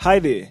Hi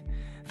there.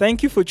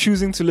 Thank you for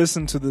choosing to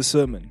listen to this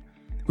sermon.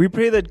 We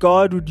pray that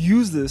God would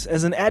use this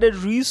as an added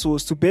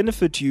resource to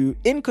benefit you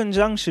in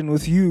conjunction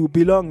with you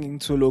belonging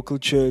to a local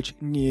church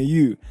near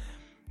you.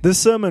 This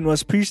sermon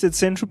was preached at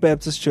Central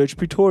Baptist Church,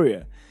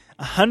 Pretoria.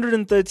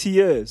 130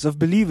 years of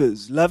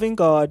believers loving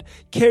God,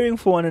 caring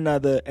for one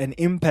another, and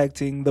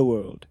impacting the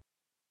world.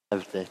 I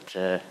love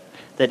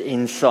that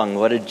end song.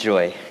 What a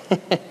joy.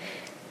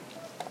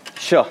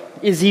 Sure.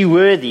 Is he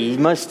worthy? He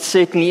most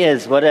certainly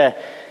is. What a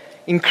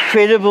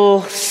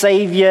incredible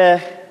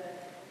Savior.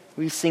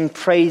 We sing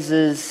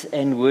praises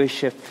and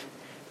worship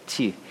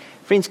to.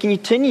 Friends, can you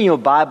turn in your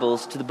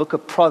Bibles to the book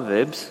of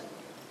Proverbs?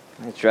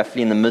 It's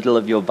roughly in the middle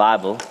of your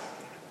Bible.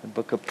 The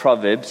book of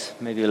Proverbs,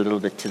 maybe a little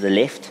bit to the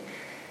left.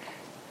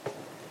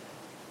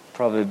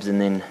 Proverbs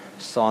and then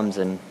Psalms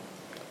and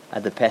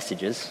other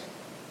passages.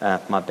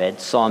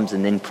 Psalms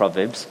and then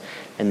Proverbs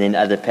and then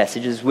other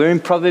passages. We're in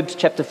Proverbs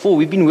chapter 4.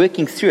 We've been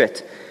working through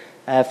it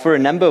for a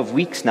number of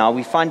weeks now.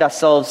 We find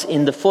ourselves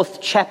in the 4th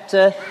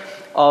chapter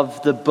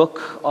of the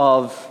book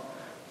of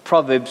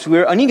Proverbs.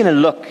 We're only going to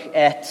look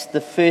at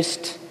the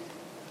first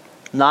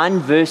 9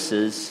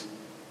 verses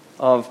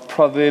of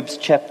Proverbs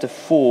chapter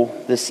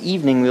 4 this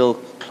evening. We'll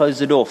close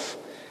it off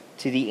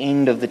to the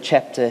end of the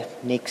chapter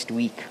next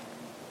week.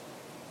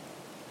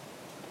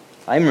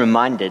 I'm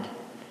reminded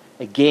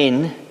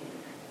again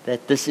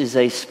that this is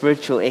a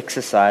spiritual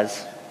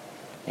exercise,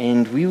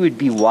 and we would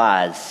be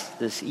wise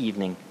this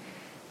evening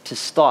to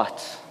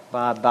start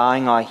by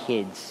bowing our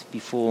heads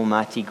before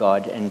Almighty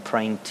God and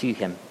praying to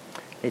Him.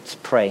 Let's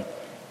pray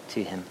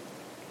to Him.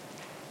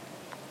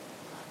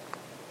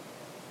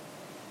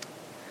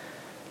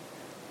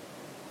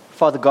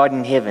 Father God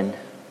in heaven,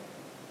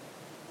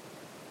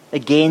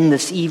 again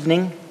this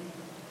evening,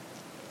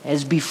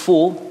 as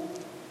before,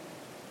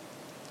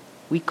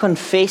 we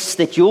confess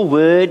that your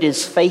word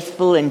is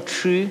faithful and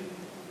true,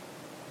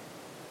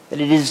 that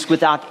it is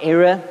without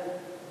error,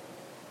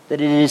 that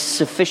it is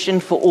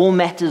sufficient for all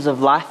matters of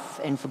life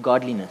and for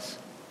godliness.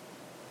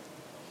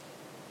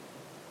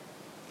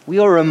 We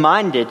are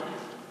reminded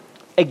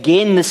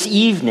again this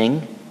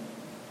evening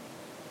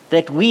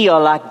that we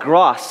are like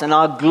grass and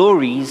our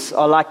glories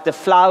are like the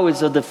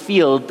flowers of the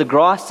field. The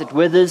grass, it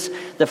withers,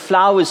 the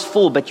flowers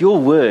fall, but your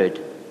word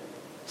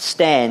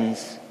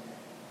stands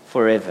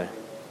forever.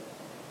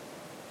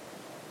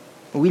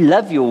 We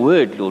love your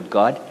word, Lord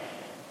God.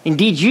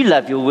 Indeed, you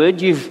love your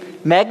word.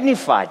 You've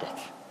magnified it.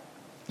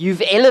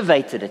 You've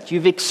elevated it.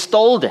 You've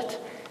extolled it.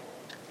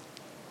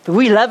 But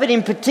we love it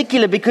in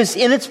particular because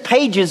in its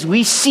pages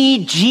we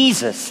see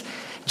Jesus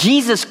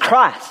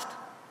Christ.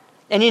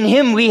 And in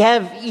Him we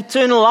have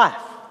eternal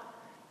life.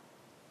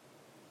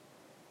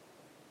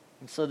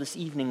 And so this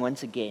evening,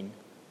 once again,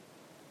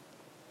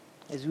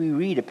 as we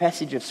read a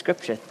passage of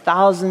Scripture,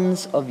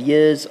 thousands of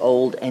years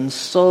old and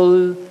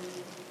so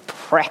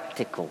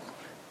practical,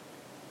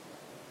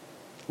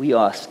 we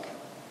ask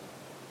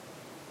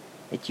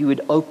that you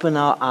would open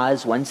our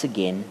eyes once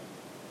again,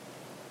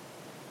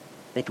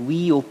 that we,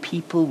 your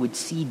people, would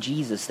see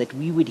Jesus, that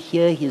we would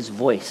hear His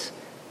voice,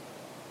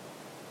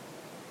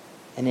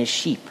 and as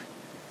sheep,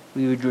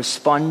 we would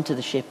respond to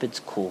the shepherd's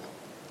call,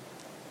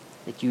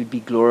 that you would be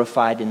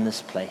glorified in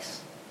this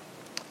place.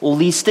 All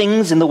these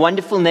things in the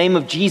wonderful name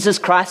of Jesus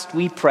Christ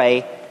we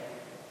pray,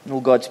 and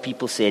all God's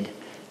people said,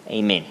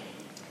 Amen.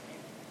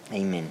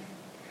 Amen.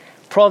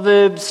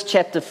 Proverbs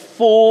chapter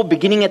 4,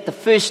 beginning at the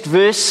first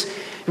verse,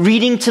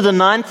 reading to the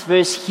 9th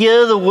verse,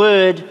 hear the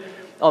word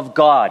of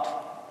God.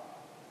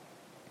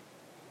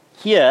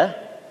 Hear,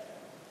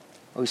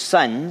 O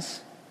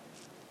sons,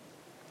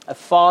 a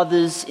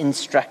father's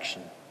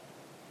instruction.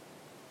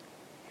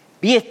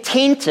 Be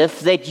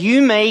attentive that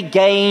you may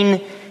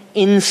gain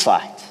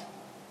insight.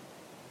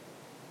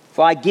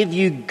 For I give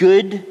you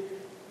good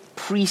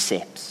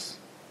precepts.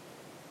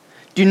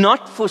 Do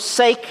not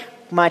forsake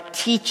my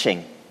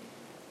teaching.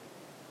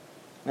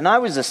 When I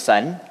was a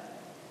son,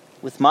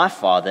 with my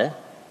father,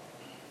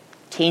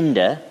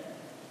 tender,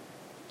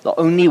 the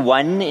only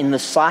one in the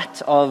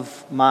sight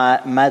of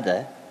my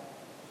mother,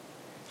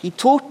 he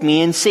taught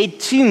me and said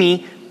to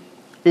me,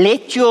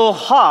 let your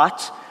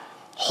heart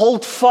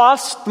hold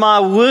fast my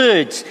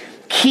words,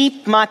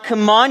 keep my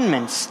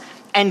commandments,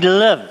 and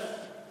live.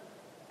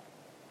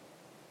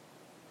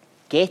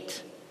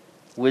 Get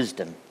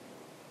wisdom.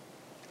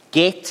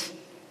 Get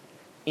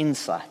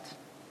insight.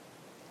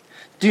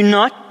 Do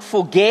not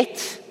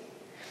forget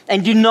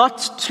and do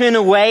not turn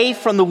away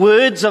from the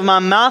words of my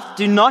mouth.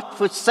 Do not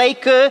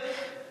forsake her,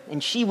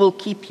 and she will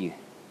keep you.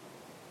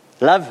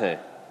 Love her,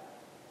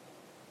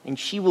 and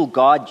she will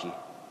guard you.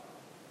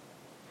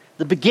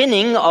 The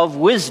beginning of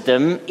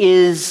wisdom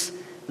is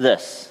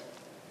this: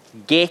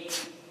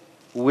 get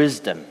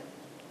wisdom.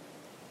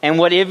 And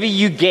whatever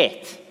you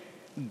get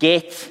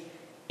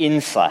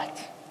insight.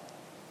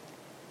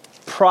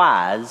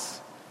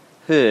 Prize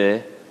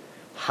her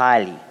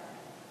highly.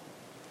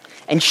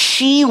 And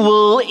she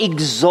will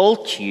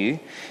exalt you.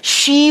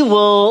 She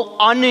will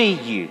honor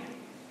you.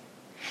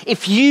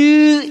 If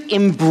you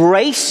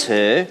embrace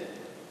her,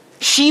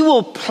 She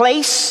will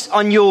place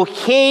on your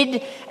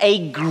head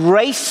a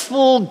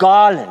graceful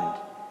garland.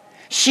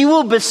 She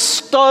will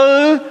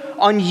bestow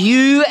on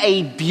you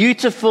a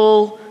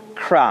beautiful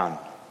crown.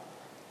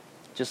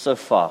 Just so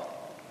far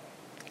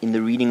in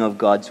the reading of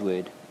God's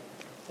word.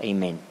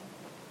 Amen.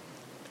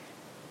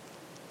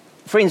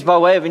 Friends, by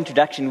way of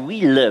introduction,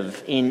 we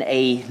live in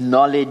a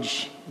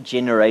knowledge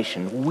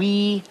generation.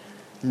 We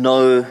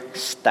know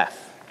stuff.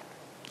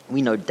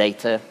 We know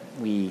data.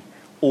 We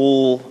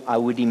all, I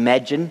would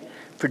imagine,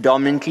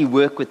 predominantly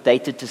work with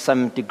data to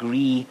some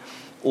degree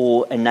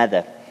or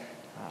another.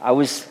 I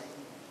was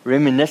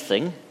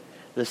reminiscing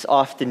this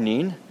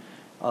afternoon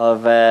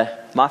of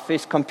my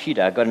first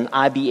computer. I got an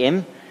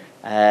IBM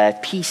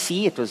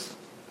PC. It was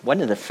one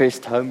of the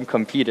first home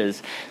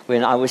computers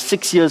when I was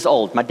 6 years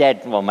old. My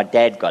dad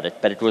got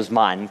it, but it was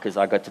mine because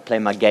I got to play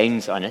my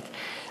games on it.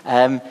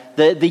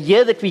 The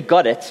year that we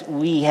got it,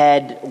 we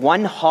had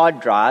one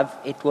hard drive.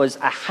 It was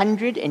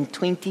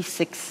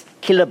 126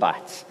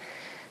 kilobytes.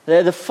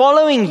 The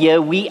following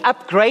year, we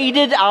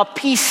upgraded our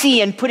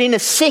PC and put in a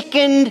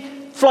second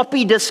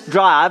floppy disk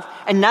drive,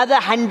 another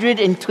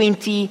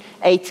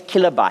 128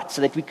 kilobytes,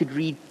 so that we could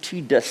read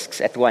 2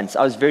 discs at once.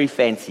 I was very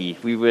fancy.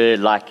 We were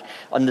like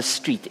on the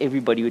street.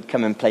 Everybody would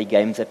come and play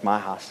games at my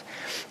house.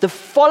 The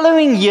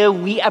following year,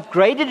 we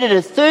upgraded it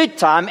a third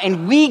time,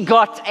 and we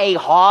got a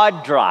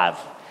hard drive.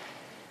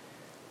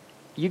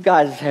 You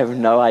guys have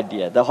no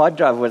idea. The hard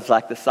drive was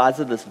like the size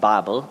of this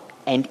Bible,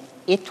 and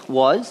it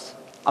was,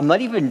 I'm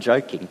not even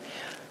joking,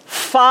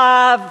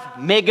 5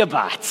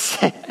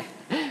 megabytes.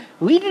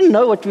 We didn't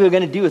know what we were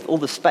going to do with all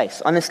the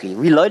space, honestly.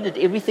 We loaded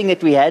everything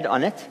that we had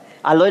on it.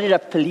 I loaded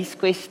up Police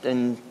Quest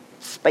and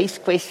Space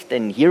Quest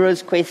and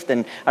Heroes Quest,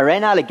 and I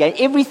ran out of game.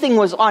 Everything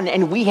was on,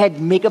 and we had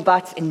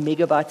megabytes and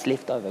megabytes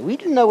left over. We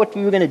didn't know what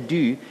we were going to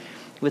do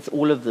with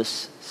all of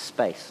this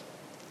space.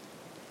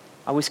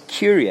 I was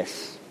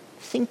curious,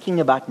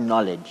 thinking about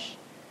knowledge,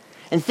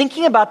 and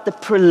thinking about the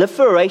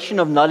proliferation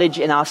of knowledge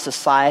in our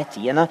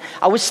society. And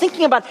I was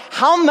thinking about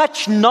how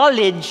much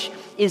knowledge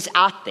is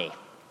out there.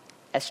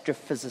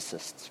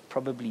 Astrophysicists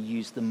probably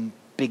use the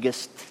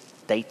biggest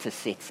data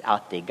sets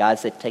out there,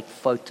 guys that take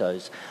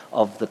photos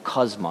of the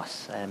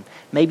cosmos.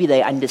 Maybe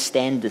they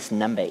understand this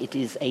number. It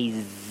is a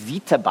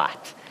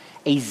zettabyte.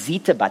 A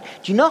zettabyte.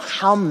 Do you know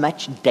how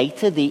much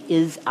data there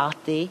is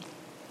out there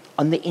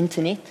on the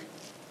internet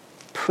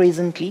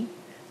presently,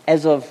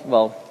 as of,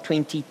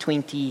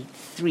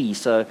 2023,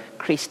 so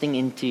cresting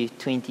into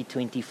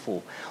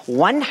 2024?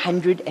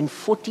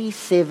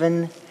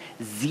 147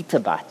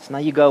 zettabytes. Now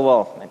you go,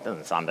 well, that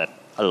doesn't sound that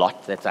a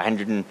lot. That's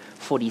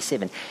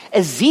 147. A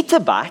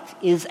zettabyte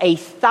is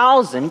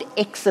 1,000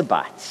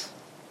 exabytes.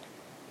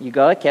 You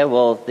go, okay,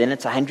 well, then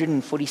it's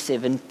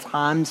 147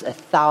 times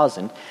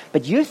 1,000.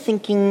 But you're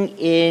thinking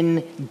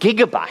in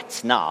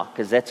gigabytes now,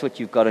 because that's what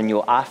you've got on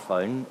your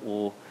iPhone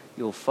or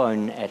your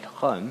phone at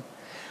home.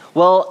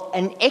 Well,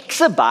 an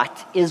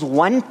exabyte is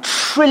 1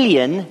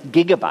 trillion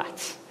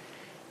gigabytes.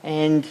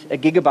 And a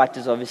gigabyte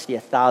is obviously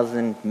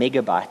 1,000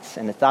 megabytes,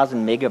 and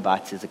 1,000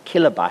 megabytes is a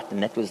kilobyte,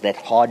 and that was that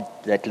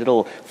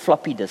little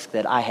floppy disk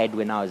that I had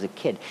when I was a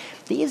kid.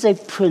 There is a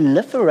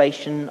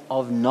proliferation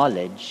of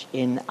knowledge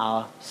in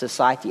our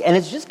society, and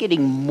it's just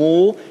getting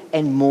more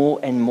and more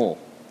and more.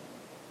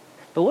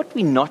 But what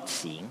we're not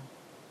seeing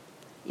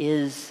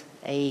is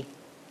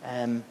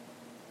an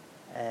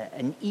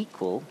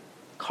equal,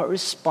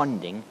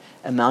 corresponding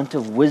amount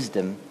of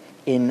wisdom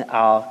in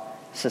our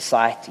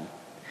society.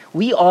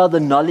 We are the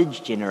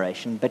knowledge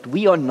generation, but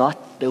we are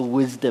not the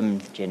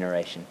wisdom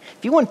generation.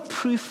 If you want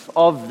proof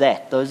of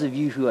that, those of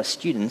you who are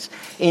students,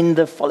 in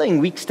the following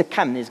weeks to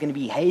come, there's going to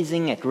be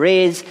hazing at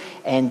Res,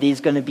 and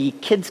there's going to be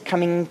kids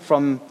coming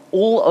from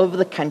all over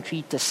the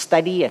country to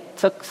study at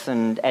Tuks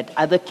and at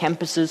other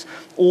campuses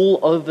all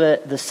over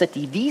the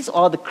city. These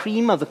are the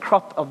cream of the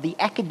crop, of the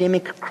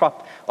academic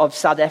crop of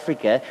South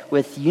Africa,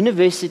 with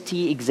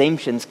university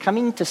exemptions,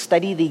 coming to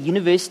study the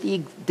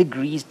university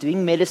degrees,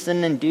 doing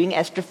medicine and doing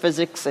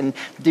astrophysics and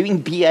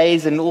doing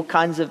BAs and all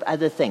kinds of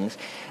other things.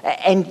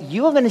 And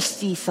you are going to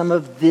see some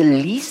of the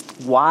least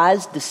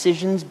wise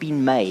decisions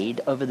being made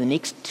over the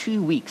next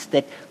 2 weeks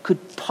that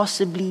could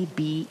possibly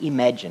be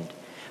imagined.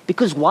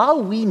 Because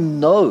while we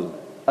know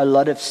a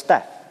lot of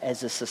stuff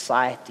as a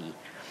society,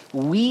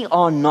 we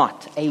are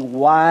not a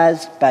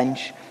wise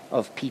bunch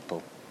of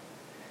people.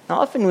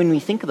 Now, often when we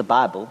think of the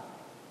Bible,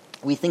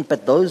 we think,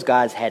 but those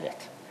guys had it.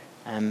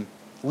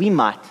 We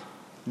might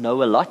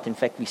know a lot. In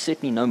fact, we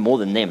certainly know more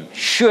than them,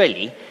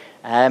 surely.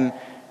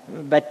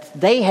 But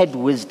they had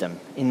wisdom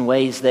in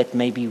ways that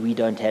maybe we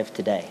don't have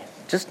today.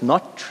 Just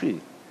not true.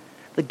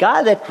 The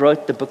guy that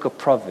wrote the book of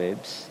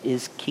Proverbs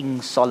is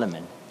King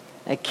Solomon.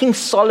 King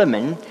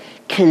Solomon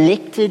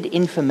collected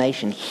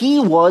information. He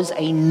was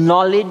a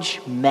knowledge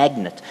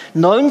magnet,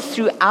 known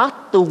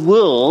throughout the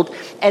world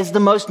as the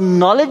most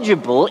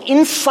knowledgeable,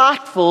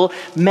 insightful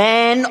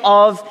man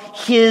of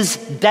his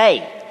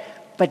day.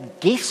 But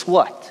guess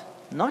what?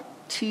 Not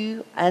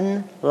too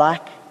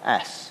unlike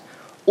us.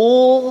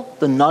 All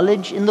the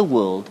knowledge in the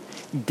world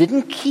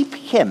didn't keep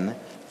him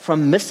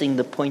from missing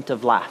the point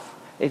of life.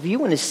 if you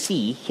want to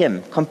see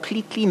him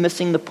completely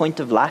missing the point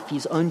of life,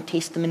 his own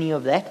testimony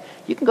of that,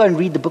 you can go and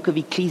read the book of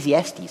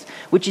Ecclesiastes,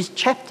 which is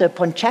chapter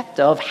upon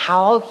chapter of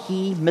how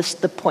he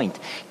missed the point.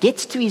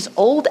 Gets to his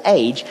old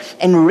age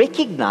and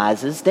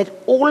recognizes that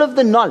all of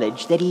the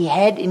knowledge that he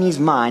had in his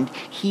mind,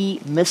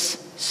 he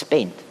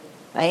misspent.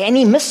 And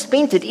he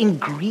misspent it in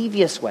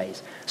grievous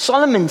ways.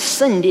 Solomon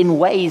sinned in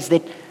ways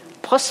that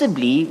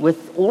possibly,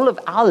 with all of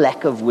our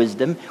lack of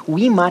wisdom,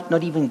 we might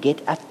not even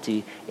get up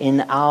to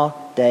in our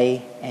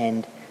day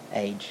and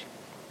age.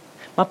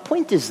 My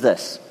point is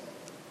this: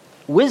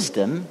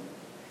 wisdom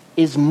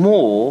is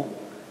more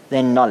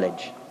than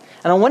knowledge.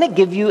 And I want to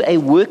give you a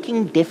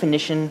working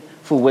definition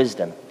for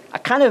wisdom. I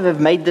kind of have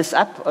made this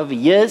up over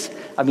years.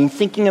 I've been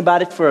thinking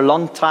about it for a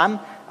long time.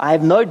 I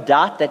have no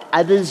doubt that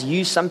others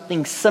use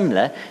something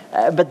similar,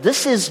 but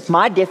this is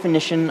my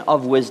definition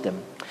of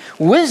wisdom.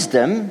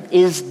 Wisdom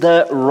is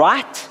the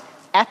right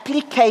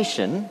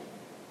application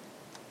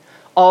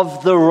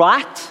of the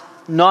right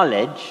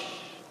knowledge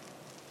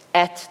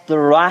at the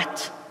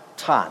right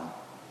time.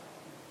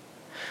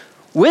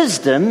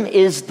 Wisdom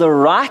is the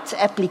right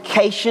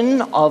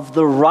application of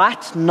the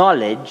right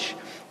knowledge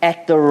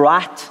at the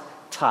right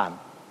time.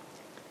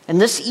 And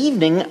this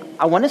evening,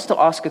 I want us to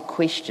ask a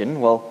question. I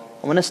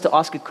want us to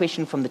ask a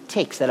question from the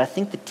text that I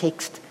think the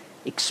text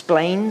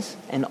explains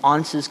and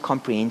answers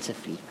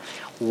comprehensively.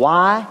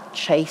 Why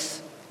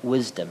chase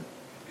wisdom?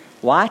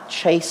 Why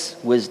chase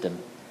wisdom?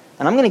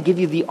 And I'm going to give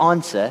you the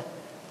answer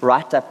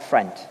right up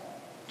front.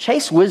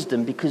 Chase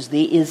wisdom because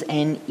there is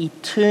an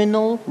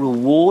eternal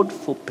reward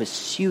for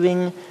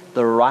pursuing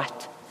the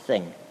right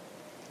thing.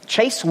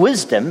 Chase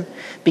wisdom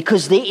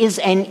because there is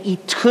an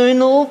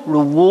eternal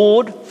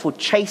reward for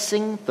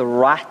chasing the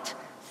right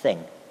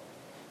thing.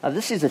 Now,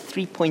 this is a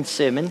 3-point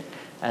sermon.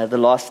 The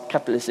last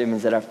couple of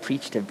sermons that I've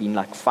preached have been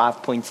like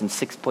 5 points and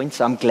 6 points,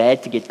 so I'm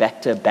glad to get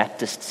back to a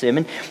Baptist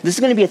sermon. This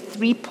is going to be a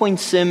 3-point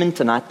sermon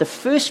tonight. The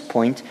first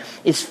point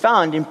is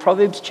found in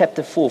Proverbs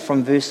chapter 4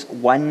 from verse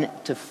 1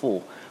 to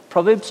 4.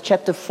 Proverbs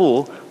chapter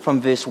 4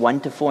 from verse 1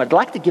 to 4. I'd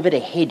like to give it a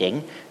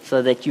heading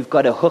so that you've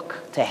got a hook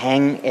to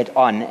hang it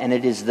on, and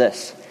it is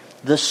this: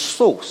 the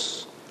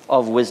source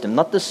of wisdom.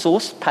 Not the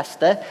sauce,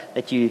 pasta,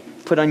 that you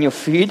put on your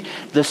food.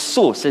 The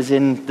source, as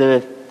in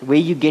where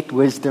you get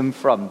wisdom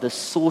from. The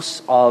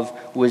source of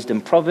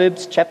wisdom.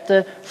 Proverbs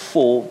chapter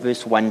 4,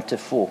 verse 1 to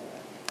 4.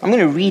 I'm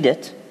going to read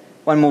it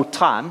one more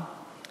time,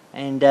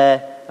 and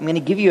I'm going to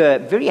give you a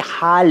very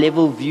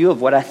high-level view of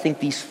what I think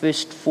these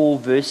first 4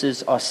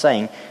 verses are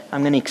saying.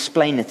 I'm going to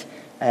explain it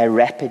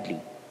rapidly.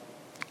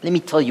 Let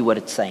me tell you what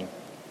it's saying.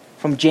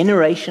 From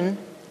generation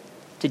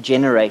to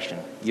generation.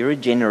 You're a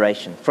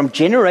generation. From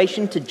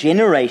generation to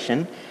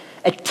generation,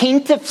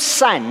 attentive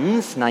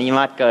sons. Now you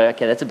might go,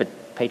 okay, that's a bit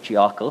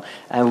patriarchal.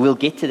 We'll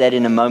get to that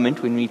in a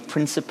moment when we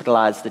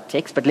principalize the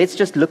text. But let's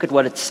just look at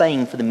what it's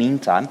saying for the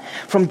meantime.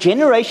 From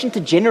generation to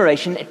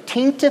generation,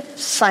 attentive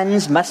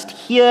sons must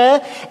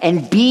hear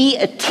and be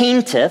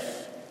attentive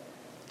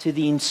to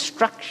the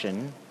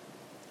instruction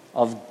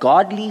of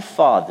godly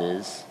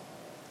fathers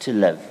to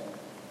live.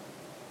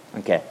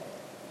 Okay.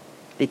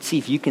 Let's see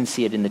if you can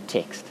see it in the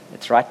text.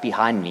 It's right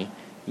behind me.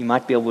 You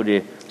might be able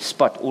to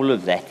spot all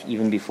of that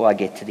even before I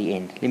get to the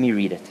end. Let me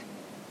read it.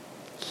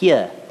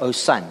 Hear, O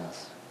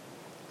sons,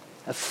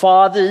 a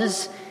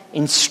father's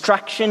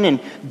instruction, and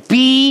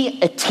be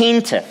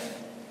attentive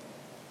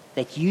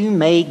that you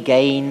may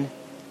gain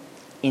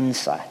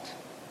insight.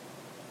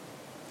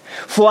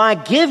 For I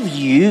give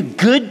you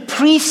good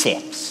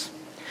precepts.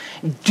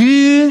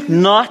 Do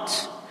not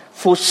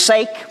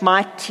forsake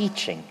my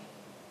teaching.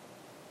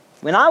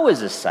 When I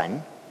was a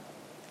son,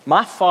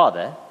 my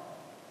father,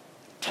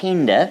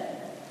 tender,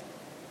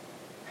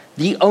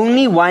 the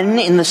only one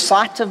in the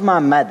sight of my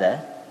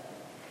mother,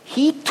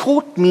 he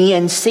taught me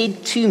and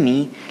said to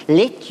me,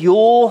 let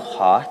your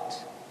heart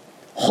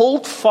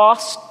hold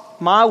fast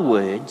my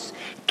words,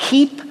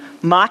 keep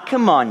my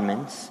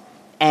commandments,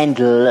 and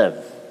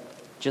live.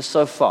 Just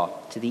so far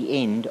to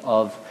the end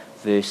of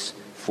verse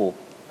 4.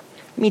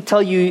 Let me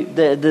tell you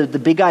the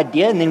big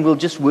idea, and then we'll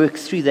just work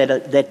through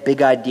that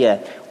big idea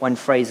one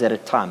phrase at a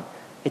time.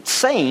 It's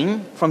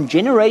saying, from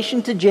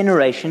generation to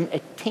generation,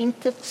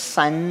 attentive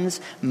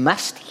sons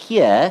must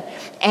hear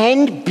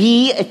and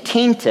be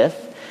attentive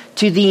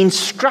to the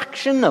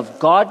instruction of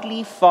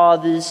godly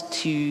fathers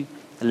to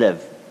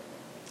live.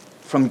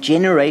 From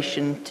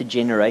generation to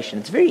generation.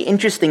 It's very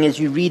interesting as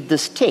you read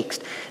this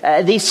text.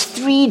 There's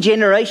 3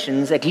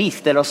 generations at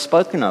least that are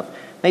spoken of.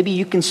 Maybe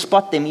you can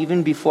spot them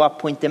even before I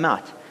point them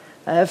out.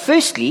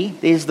 Firstly,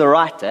 there's the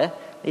writer.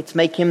 Let's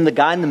make him the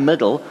guy in the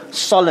middle,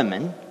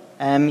 Solomon.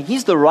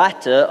 He's the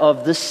writer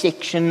of this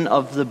section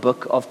of the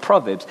book of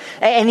Proverbs.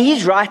 And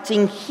he's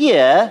writing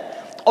here,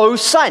 O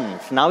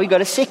sons. Now we've got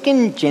a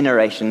second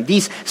generation.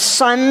 These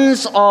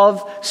sons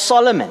of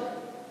Solomon.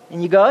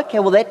 And you go, okay,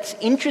 well that's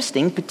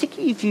interesting,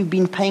 particularly if you've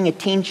been paying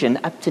attention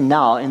up to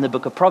now in the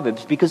book of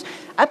Proverbs, because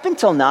up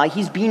until now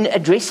he's been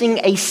addressing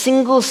a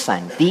single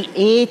son, the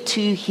heir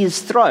to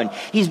his throne.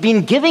 He's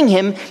been giving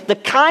him the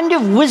kind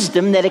of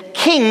wisdom that a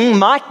king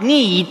might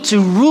need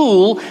to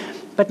rule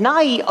but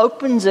now he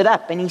opens it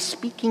up and he's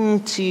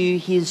speaking to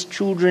his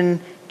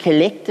children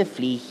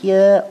collectively.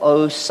 Hear,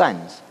 O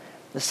sons.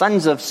 The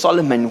sons of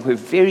Solomon were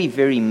very,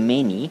 very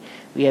many.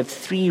 We have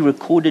 3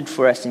 recorded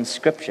for us in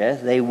Scripture.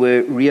 They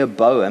were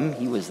Rehoboam,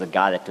 he was the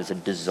guy that was a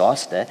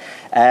disaster,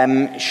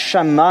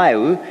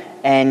 Shammai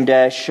and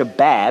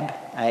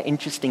Shabab,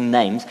 interesting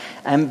names.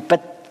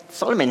 But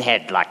Solomon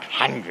had like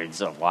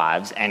hundreds of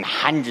wives and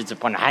hundreds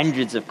upon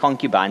hundreds of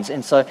concubines.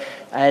 And so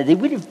there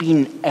would have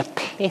been a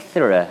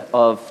plethora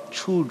of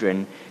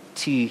children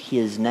to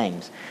his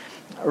names.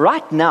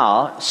 Right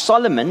now,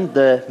 Solomon,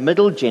 the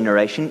middle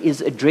generation, is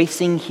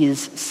addressing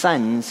his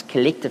sons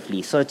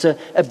collectively. So it's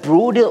a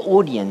broader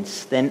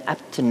audience than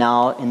up to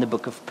now in the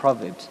book of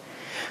Proverbs.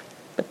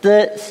 But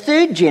the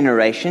third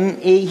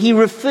generation, he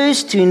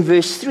refers to in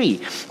verse 3.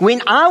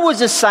 When I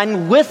was a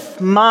son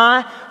with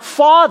my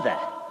father.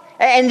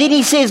 And then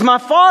he says, my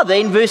father,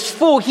 in verse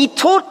 4, he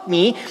taught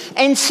me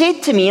and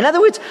said to me. In other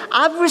words,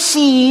 I've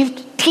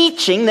received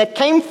teaching that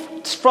came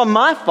from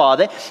my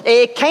father.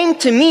 It came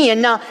to me,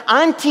 and now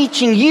I'm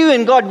teaching you,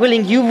 and God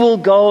willing, you will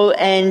go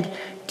and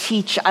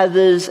teach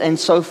others, and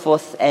so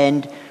forth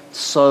and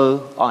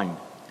so on.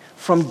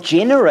 From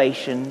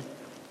generation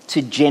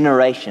to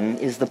generation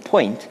is the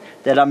point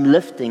that I'm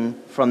lifting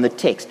from the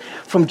text.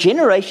 From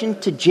generation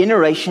to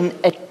generation,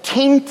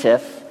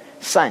 attentive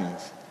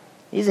sons.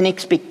 There's an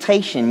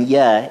expectation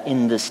here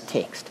in this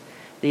text.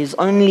 There's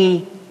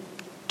only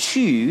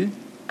 2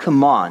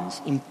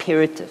 commands,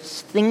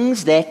 imperatives,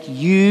 things that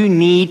you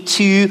need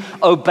to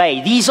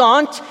obey. These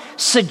aren't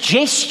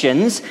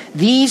suggestions,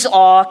 these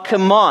are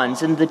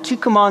commands. And the 2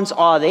 commands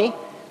are there.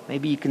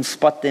 Maybe you can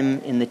spot them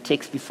in the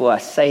text before I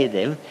say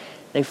them.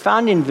 They're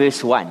found in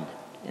verse 1.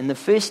 And the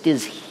first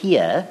is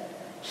hear.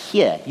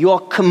 Hear. You are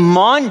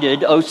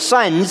commanded, O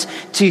sons,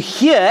 to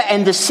hear.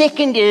 And the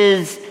second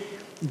is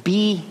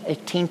be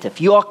attentive.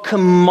 You are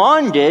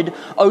commanded,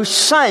 O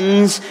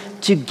sons,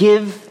 to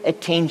give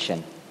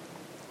attention.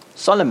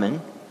 Solomon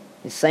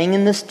is saying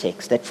in this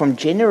text that from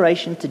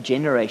generation to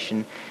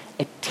generation,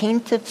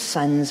 attentive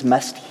sons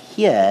must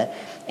hear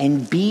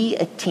and be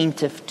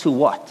attentive to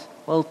what?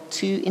 Well,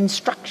 to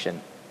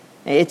instruction.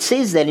 It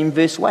says that in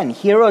verse 1,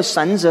 hear, O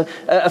sons,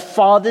 a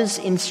father's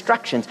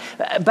instructions.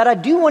 But I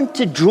do want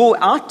to draw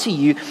out to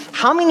you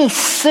how many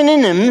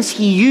synonyms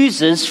he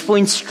uses for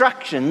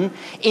instruction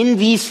in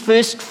these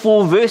first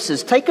 4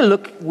 verses. Take a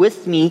look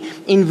with me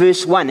in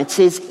verse 1. It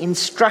says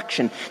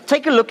instruction.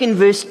 Take a look in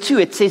verse 2.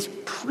 It says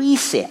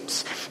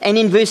precepts. And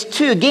in verse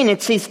 2 again,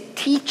 it says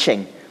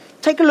teaching.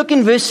 Take a look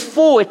in verse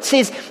 4. It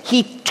says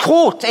he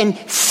taught and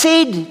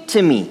said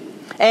to me.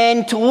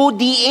 And toward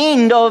the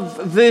end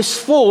of verse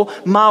 4,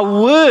 my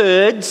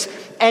words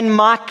and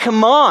my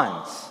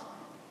commands.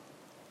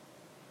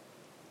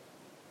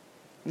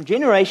 From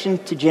generation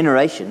to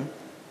generation,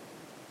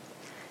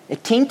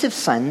 attentive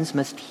sons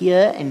must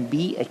hear and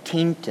be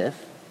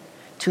attentive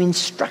to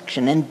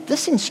instruction. And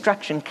this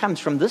instruction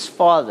comes from this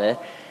father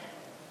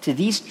to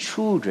these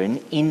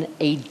children in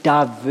a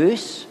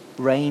diverse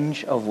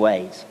range of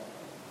ways.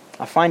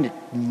 I find it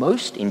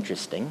most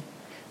interesting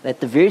that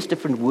the various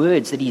different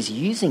words that he's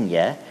using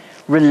here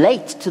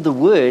relate to the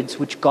words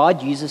which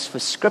God uses for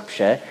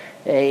Scripture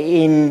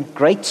in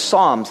great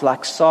psalms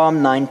like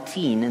Psalm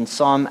 19 and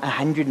Psalm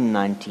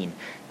 119.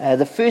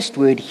 The first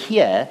word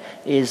here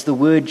is the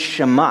word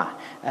Shema.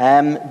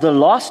 The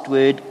last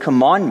word,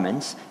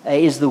 commandments,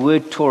 is the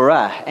word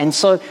Torah. And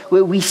so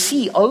we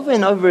see over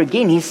and over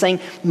again, he's saying,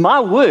 my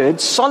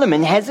words,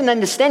 Solomon has an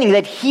understanding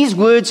that his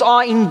words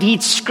are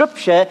indeed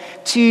scripture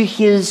to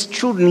his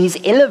children. He's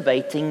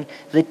elevating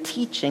the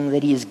teaching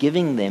that he is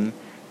giving them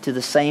to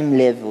the same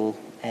level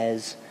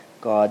as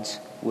God's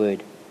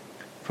word.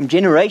 From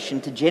generation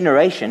to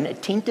generation,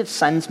 attentive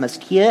sons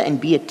must hear and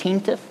be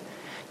attentive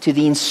to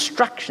the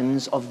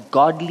instructions of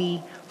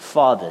godly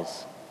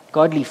fathers.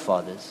 Godly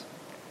fathers.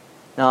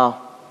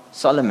 Now,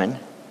 Solomon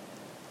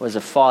was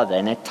a father,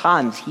 and at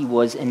times he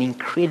was an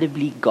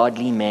incredibly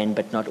godly man,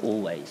 but not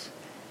always.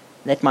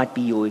 That might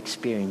be your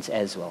experience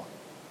as well.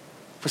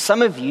 For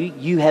some of you,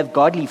 you have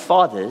godly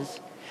fathers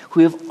who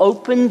have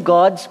opened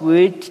God's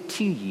word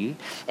to you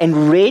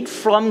and read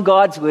from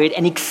God's word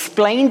and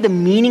explained the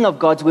meaning of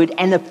God's word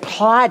and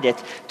applied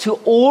it to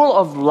all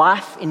of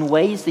life in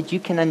ways that you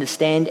can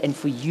understand. And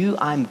for you,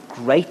 I'm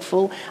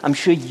grateful. I'm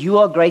sure you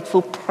are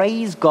grateful.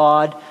 Praise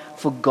God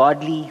for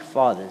godly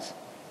fathers.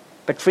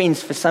 But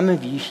friends, for some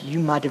of you, you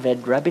might have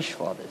had rubbish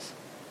fathers.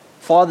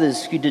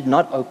 Fathers who did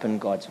not open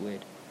God's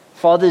word.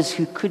 Fathers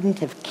who couldn't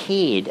have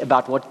cared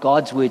about what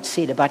God's word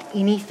said about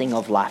anything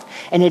of life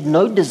and had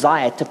no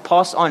desire to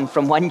pass on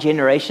from one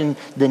generation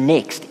to the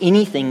next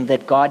anything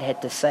that God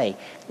had to say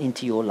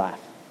into your life.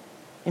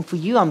 And for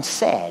you, I'm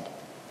sad.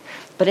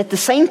 But at the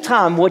same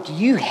time, what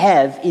you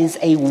have is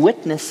a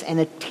witness and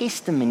a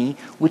testimony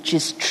which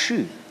is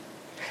true.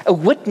 A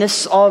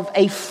witness of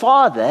a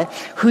father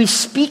who is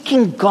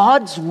speaking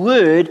God's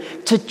word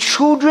to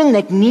children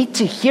that need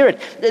to hear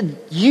it.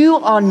 You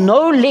are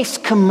no less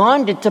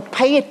commanded to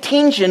pay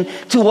attention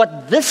to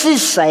what this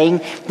is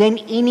saying than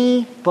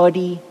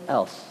anybody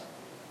else.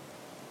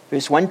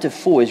 verse 1 to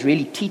 4 is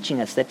really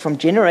teaching us that from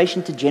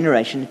generation to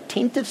generation,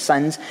 attentive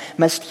sons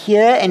must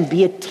hear and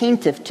be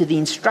attentive to the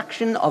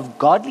instruction of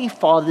godly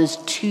fathers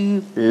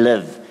to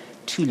live.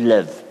 To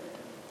live.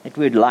 That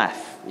word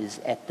life is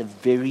at the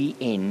very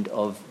end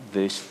of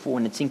verse 4,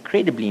 and it's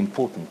incredibly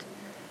important.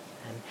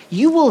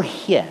 You will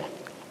hear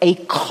a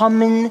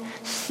common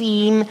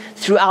theme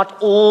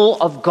throughout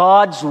all of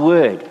God's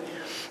word.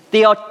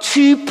 There are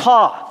two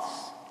paths.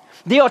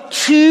 There are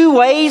two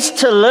ways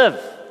to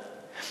live.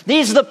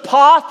 There's the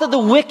path of the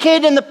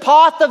wicked and the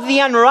path of the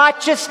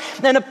unrighteous,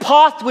 and a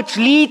path which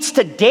leads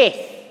to death.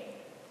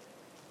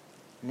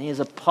 And there's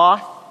a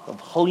path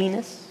of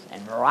holiness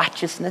and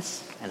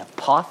righteousness and a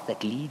path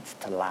that leads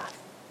to life.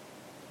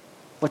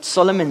 What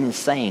Solomon is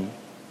saying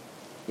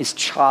is,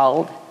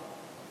 child,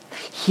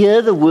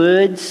 hear the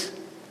words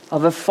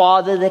of a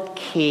father that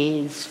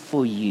cares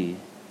for you.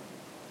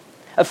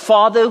 A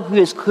father who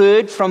has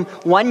heard from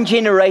one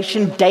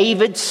generation,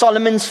 David,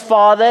 Solomon's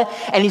father,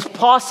 and is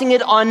passing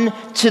it on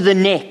to the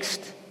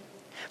next.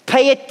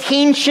 Pay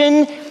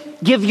attention,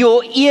 give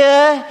your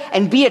ear,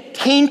 and be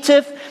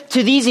attentive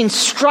to these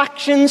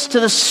instructions, to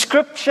the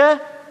scripture.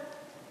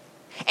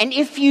 And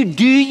if you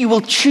do, you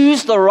will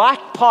choose the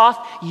right path,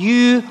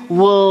 you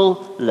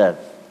will live.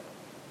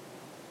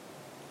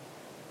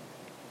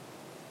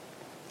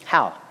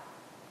 How?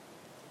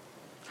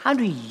 How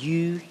do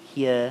you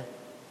hear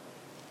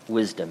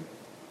wisdom?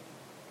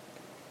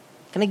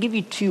 Can I give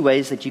you two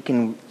ways that you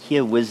can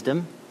hear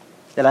wisdom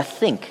that I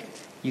think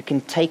you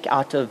can take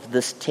out of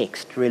this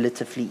text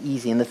relatively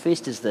easy? And the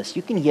first is this: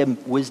 you can hear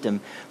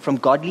wisdom from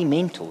godly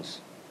mentors.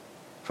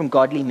 From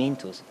godly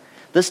mentors.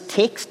 This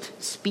text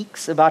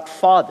speaks about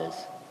fathers,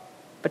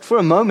 but for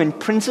a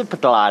moment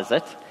principalize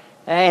it.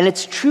 And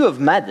it's true of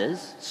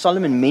mothers.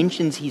 Solomon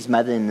mentions his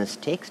mother in this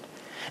text.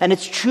 And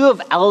it's true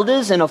of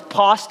elders and of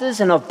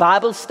pastors and of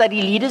Bible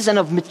study leaders and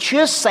of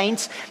mature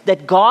saints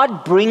that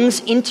God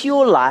brings into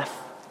your life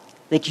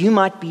that you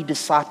might be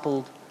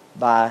discipled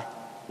by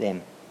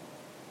them.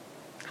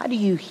 How do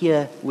you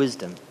hear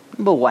wisdom?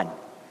 Number one,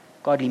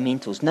 godly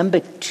mentors. Number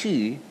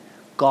two,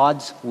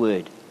 God's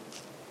word.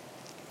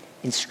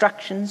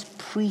 Instructions,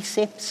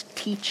 precepts,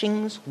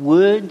 teachings,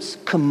 words,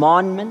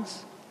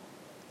 commandments.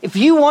 If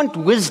you want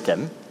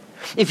wisdom,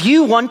 if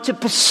you want to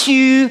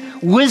pursue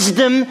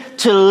wisdom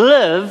to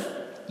live,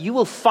 you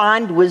will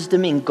find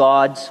wisdom in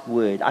God's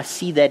word. I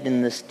see that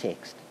in this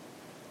text.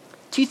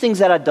 Two things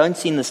that I don't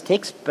see in this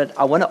text, but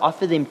I want to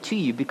offer them to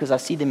you because I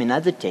see them in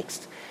other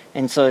texts.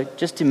 And so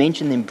just to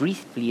mention them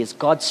briefly is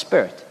God's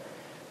Spirit.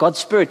 God's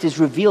Spirit is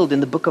revealed in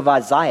the book of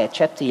Isaiah,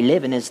 chapter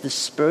 11, as the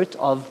Spirit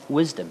of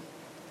wisdom.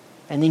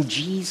 And then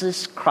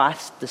Jesus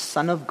Christ, the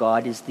Son of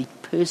God, is the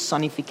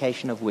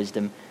personification of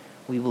wisdom.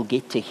 We will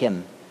get to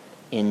him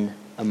in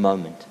a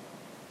moment.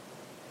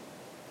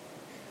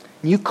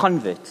 New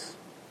converts,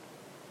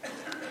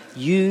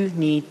 you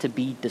need to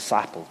be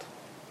discipled.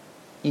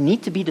 You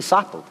need to be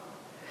discipled.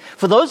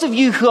 For those of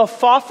you who are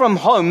far from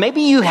home,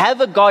 maybe you have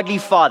a godly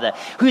father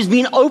who's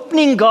been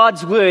opening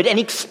God's word and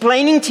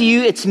explaining to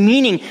you its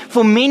meaning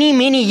for many,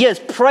 many years.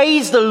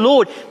 Praise the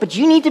Lord. But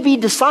you need to be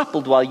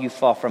discipled while you're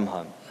far from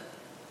home.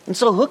 And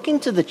so hook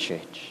into the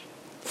church.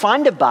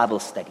 Find a Bible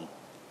study.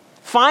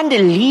 Find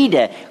a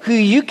leader who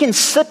you can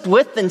sit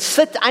with and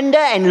sit under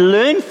and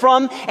learn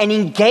from and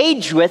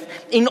engage with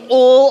in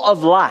all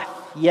of life.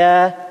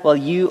 Yeah, while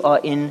you are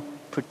in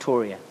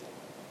Pretoria.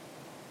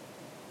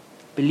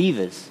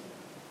 Believers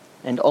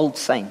and old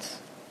saints,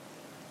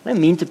 I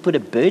don't mean to put a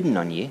burden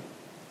on you,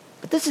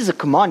 but this is a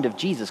command of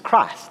Jesus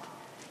Christ.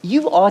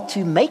 You are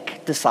to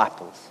make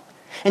disciples.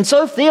 And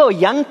so if there are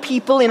young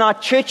people in our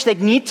church that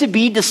need to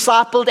be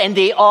discipled, and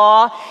there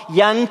are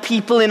young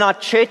people in our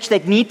church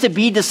that need to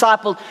be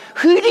discipled,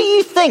 who do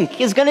you think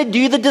is going to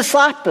do the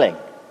discipling?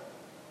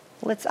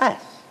 Well, it's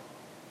us.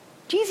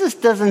 Jesus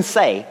doesn't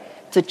say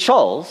to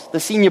Charles, the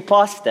senior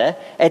pastor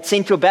at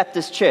Central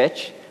Baptist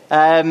Church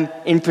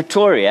in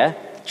Pretoria,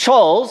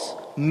 Charles,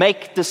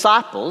 make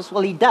disciples.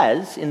 Well, he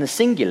does in the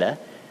singular.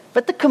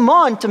 But the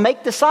command to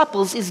make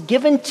disciples is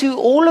given to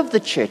all of the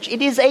church.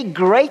 It is a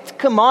great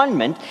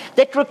commandment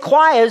that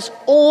requires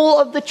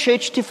all of the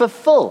church to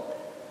fulfill.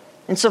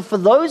 And so for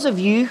those of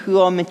you who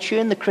are mature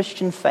in the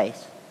Christian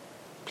faith,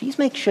 please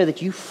make sure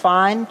that you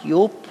find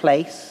your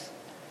place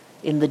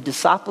in the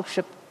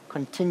discipleship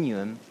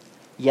continuum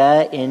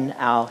here in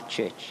our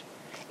church.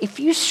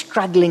 If you're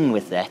struggling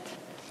with that,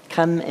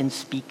 come and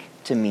speak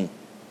to me.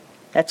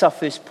 That's our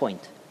first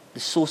point, the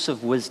source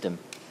of wisdom.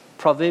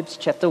 Proverbs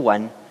chapter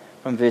 1.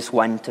 From verse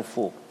 1 to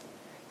 4.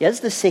 Here's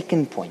the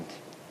second point,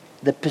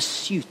 the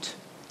pursuit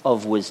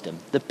of wisdom.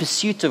 The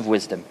pursuit of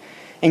wisdom.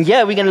 And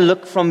here we're going to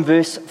look from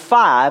verse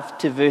 5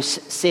 to verse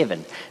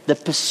 7. The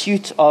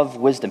pursuit of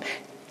wisdom.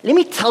 Let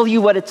me tell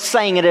you what it's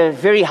saying at a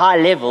very high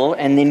level,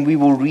 and then we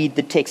will read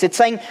the text. It's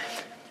saying,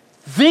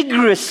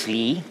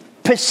 vigorously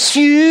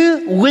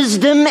pursue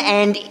wisdom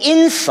and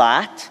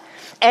insight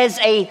as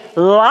a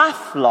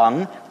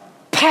lifelong,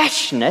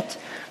 passionate,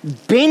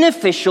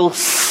 beneficial,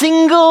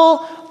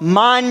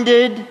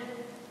 single-minded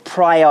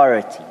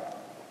priority.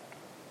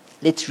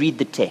 Let's read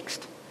the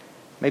text.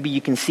 Maybe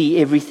you can see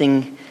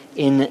everything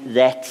in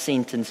that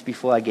sentence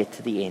before I get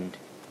to the end.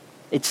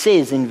 It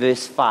says in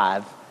verse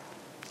 5,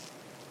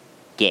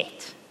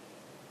 get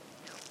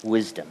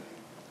wisdom.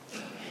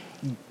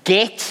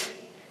 Get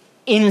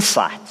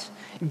insight.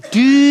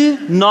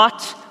 Do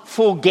not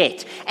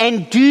forget.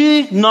 And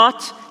do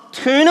not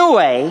turn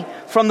away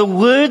from the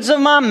words of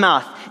my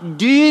mouth.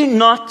 Do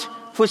not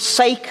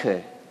forsake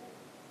her.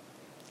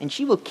 And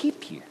she will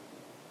keep you.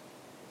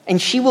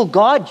 And she will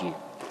guard you.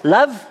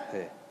 Love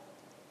her.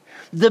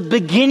 The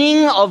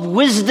beginning of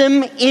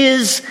wisdom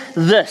is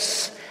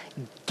this.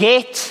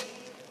 Get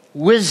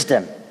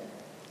wisdom.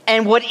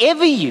 And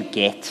whatever you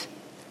get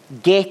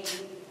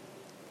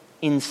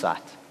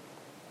insight.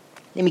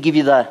 Let me give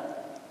you the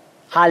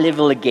high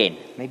level again.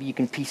 Maybe you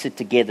can piece it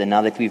together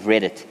now that we've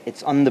read it.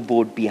 It's on the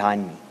board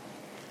behind me.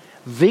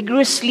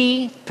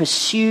 Vigorously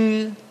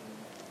pursue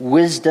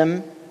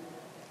wisdom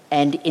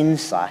and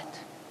insight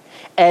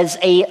as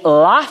a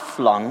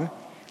lifelong,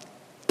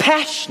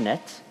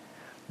 passionate,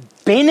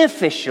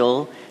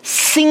 beneficial,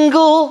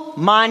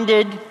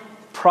 single-minded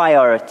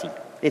priority.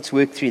 Let's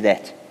work through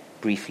that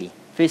briefly.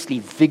 Firstly,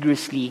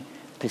 vigorously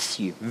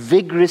pursue.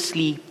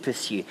 Vigorously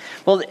pursue.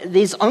 Well,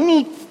 there's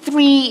only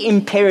 3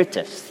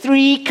 imperatives,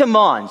 3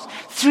 commands,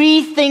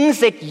 3 things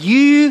that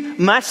you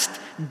must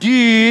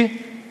do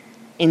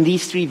in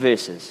these 3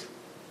 verses.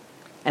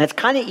 And it's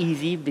kind of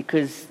easy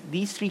because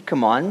these 3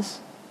 commands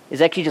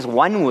is actually just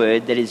one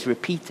word that is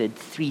repeated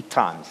 3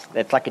 times.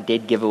 That's like a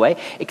dead giveaway.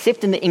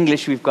 Except in the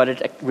English, we've got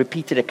it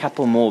repeated a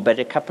couple more, but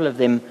a couple of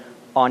them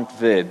aren't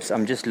verbs.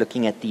 I'm just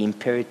looking at the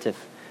imperative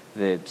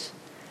verbs.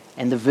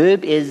 And the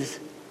verb is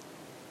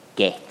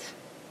get.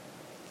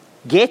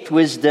 Get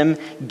wisdom,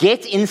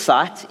 get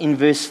insight in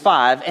verse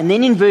 5, and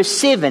then in verse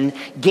 7,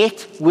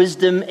 get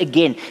wisdom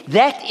again.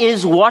 That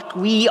is what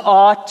we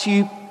are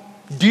to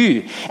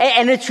do.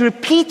 And it's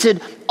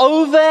repeated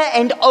over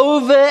and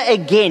over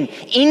again,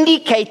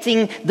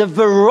 indicating the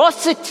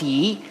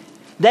veracity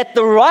that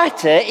the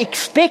writer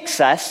expects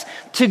us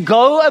to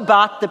go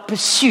about the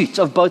pursuit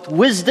of both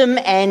wisdom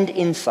and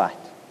insight.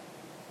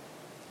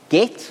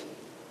 Get,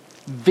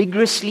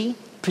 vigorously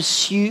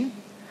pursue.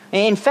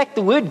 In fact,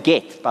 the word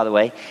get, by the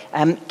way,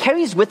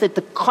 carries with it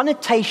the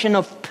connotation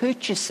of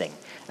purchasing.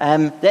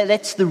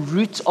 That's the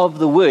root of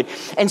the word.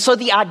 And so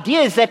the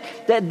idea is that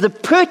the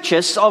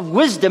purchase of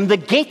wisdom, the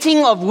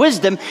getting of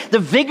wisdom, the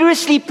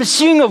vigorously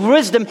pursuing of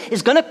wisdom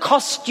is going to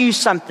cost you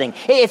something.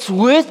 It's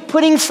worth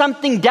putting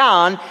something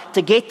down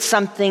to get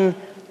something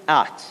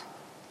out.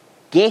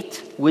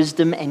 Get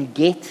wisdom and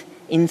get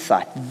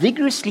insight.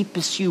 Vigorously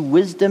pursue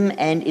wisdom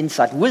and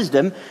insight.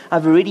 Wisdom,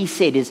 I've already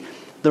said, is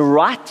the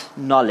right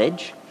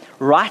knowledge,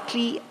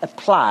 rightly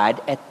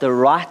applied at the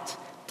right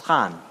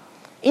time.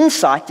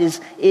 Insight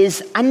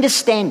is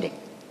understanding.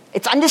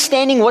 It's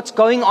understanding what's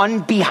going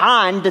on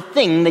behind the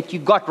thing that you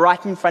got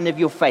right in front of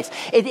your face.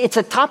 It's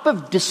a type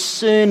of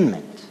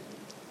discernment.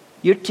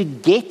 You're to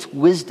get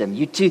wisdom.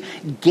 You're to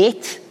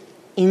get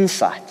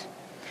insight.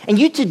 And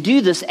you're to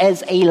do this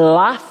as a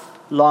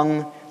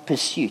lifelong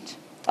pursuit.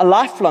 A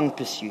lifelong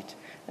pursuit.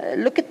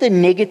 Look at the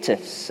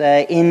negatives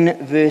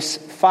in verse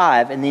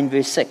 5 and then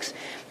verse 6.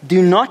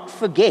 Do not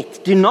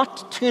forget. Do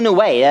not turn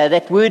away.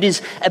 That word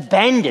is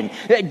abandon.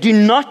 Do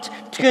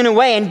not turn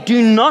away and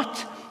do not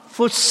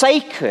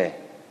forsake her.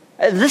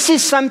 This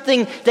is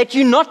something that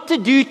you're not to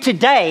do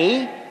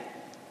today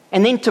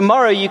and then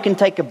tomorrow you can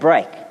take a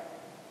break.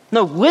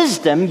 No,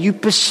 wisdom you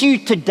pursue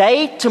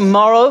today,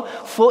 tomorrow,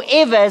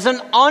 forever as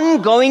an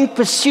ongoing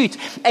pursuit,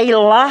 a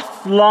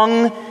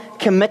lifelong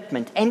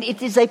commitment. And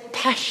it is a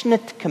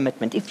passionate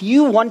commitment. If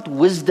you want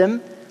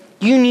wisdom,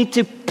 you need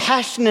to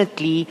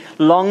passionately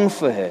long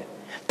for her.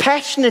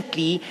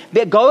 Passionately,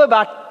 go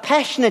about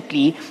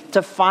passionately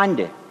to find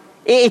her.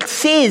 It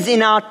says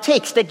in our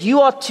text that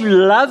you are to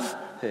love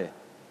her.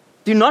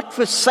 Do not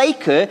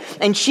forsake her,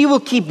 and she will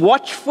keep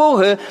watch for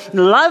her.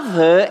 Love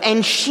her,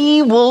 and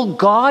she will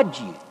guard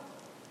you.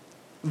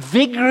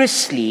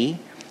 Vigorously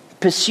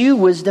pursue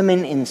wisdom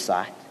and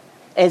insight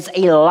as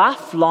a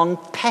lifelong,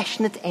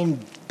 passionate,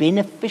 and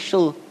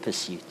beneficial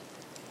pursuit.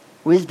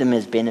 Wisdom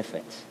has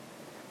benefits.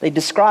 They're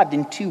described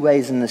in 2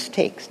 ways in this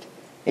text.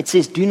 It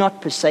says, do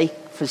not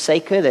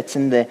forsake her, that's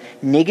in the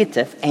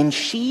negative, and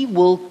she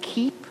will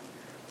keep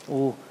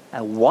or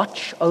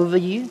watch over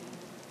you.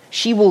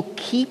 She will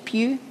keep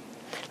you.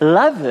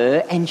 Love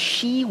her, and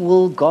she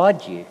will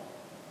guard you.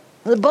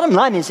 The bottom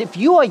line is, if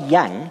you are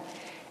young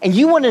and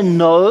you want to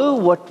know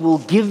what will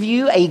give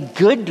you a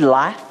good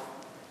life,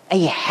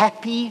 a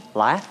happy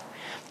life,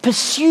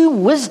 pursue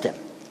wisdom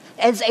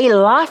as a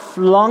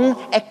lifelong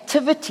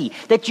activity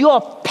that you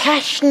are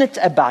passionate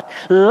about.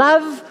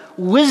 Love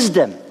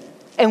wisdom.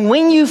 And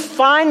when you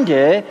find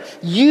her,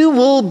 you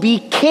will be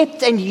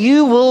kept and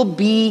you will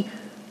be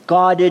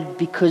guarded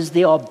because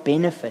there are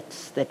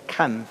benefits that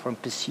come from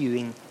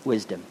pursuing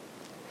wisdom.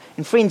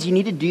 And friends, you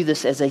need to do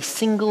this as a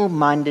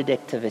single-minded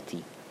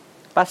activity.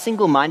 By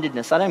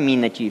single-mindedness, I don't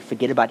mean that you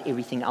forget about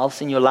everything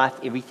else in your life,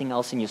 everything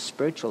else in your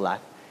spiritual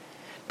life.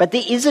 But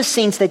there is a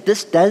sense that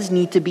this does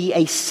need to be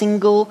a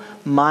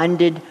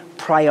single-minded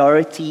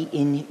priority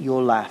in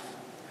your life.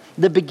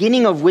 The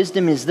beginning of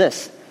wisdom is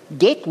this: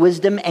 get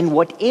wisdom, and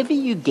whatever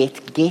you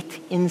get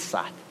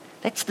insight.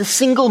 That's the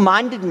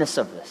single-mindedness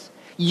of this.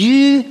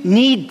 You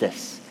need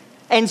this.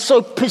 And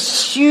so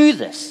pursue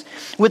this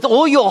with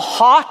all your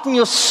heart and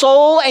your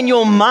soul and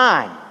your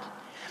mind.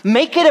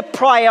 Make it a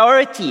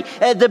priority.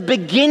 The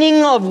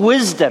beginning of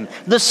wisdom,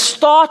 the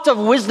start of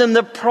wisdom,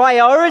 the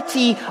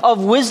priority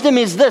of wisdom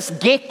is this: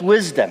 get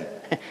wisdom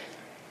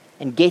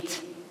and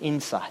get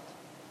insight.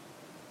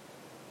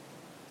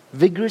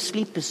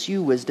 Vigorously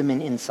pursue wisdom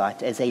and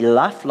insight as a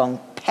lifelong,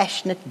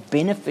 passionate,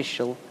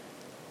 beneficial,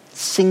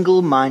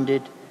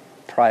 single-minded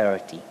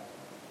priority.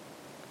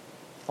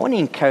 I want to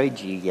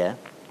encourage you here.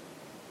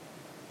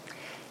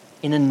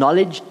 In a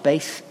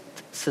knowledge-based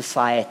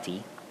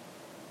society,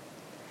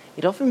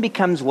 it often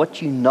becomes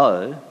what you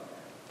know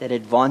that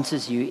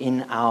advances you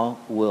in our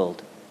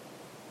world.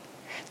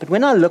 But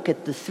when I look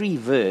at the three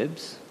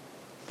verbs,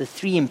 the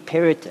three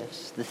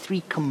imperatives, the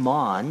three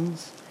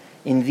commands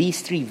in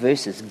these three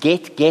verses,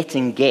 get,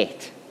 and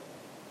get,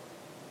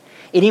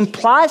 it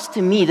implies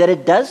to me that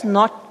it does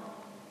not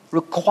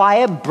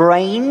require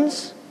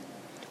brains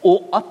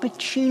or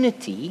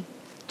opportunity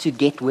to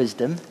get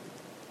wisdom,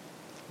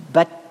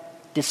 but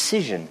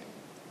decision.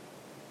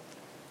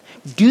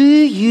 Do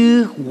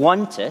you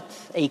want it,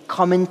 a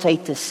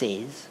commentator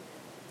says,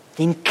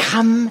 then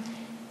come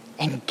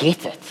and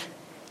get it,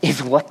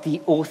 is what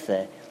the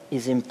author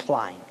is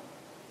implying.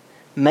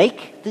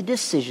 Make the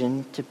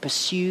decision to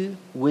pursue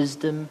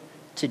wisdom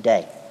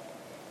today.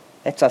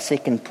 That's our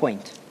second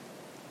point.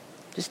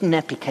 Just an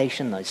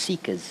application, though,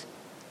 seekers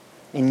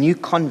and new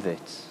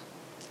converts.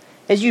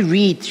 As you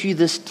read through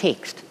this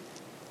text,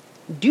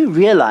 do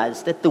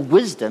realize that the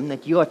wisdom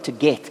that you are to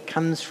get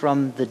comes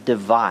from the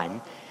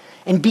divine.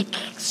 And be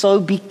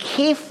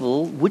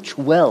careful which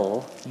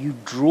well you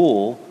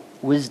draw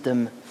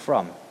wisdom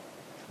from.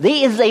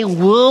 There is a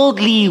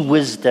worldly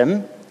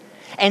wisdom,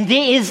 and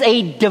there is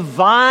a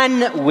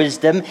divine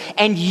wisdom,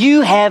 and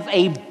you have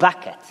a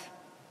bucket.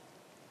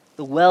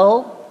 The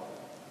well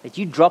that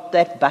you drop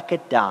that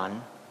bucket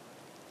down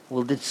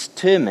will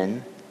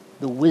determine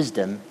the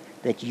wisdom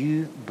that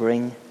you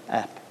bring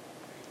up.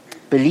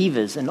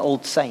 Believers and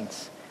old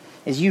saints,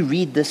 as you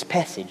read this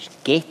passage,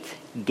 get.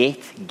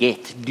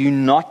 Do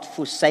not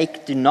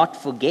forsake, do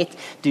not forget,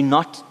 do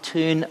not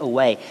turn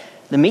away.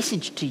 The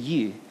message to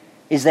you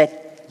is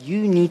that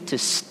you need to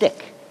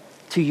stick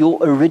to your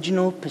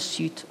original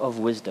pursuit of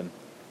wisdom.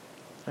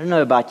 I don't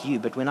know about you,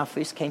 but when I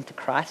first came to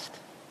Christ,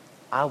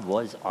 I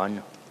was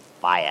on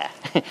fire.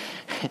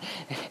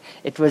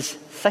 It was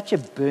such a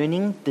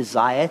burning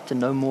desire to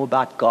know more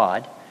about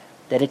God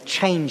that it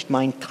changed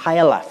my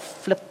entire life,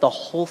 flipped the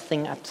whole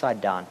thing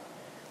upside down.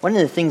 One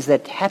of the things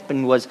that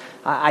happened was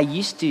I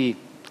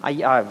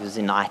was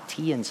in IT,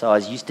 and so I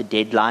was used to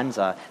deadlines.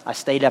 I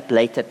stayed up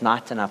late at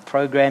night and I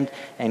programmed,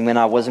 and when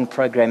I wasn't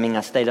programming,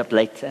 I stayed up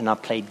late and I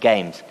played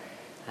games.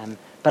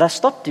 But I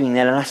stopped doing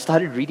that and I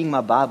started reading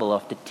my Bible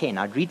after 10.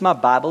 I'd read my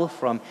Bible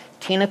from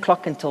 10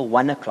 o'clock until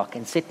 1 o'clock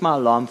and set my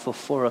alarm for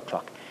 4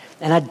 o'clock.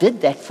 And I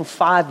did that for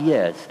 5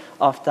 years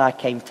after I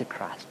came to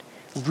Christ.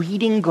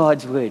 Reading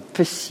God's Word,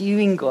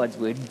 pursuing God's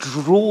Word,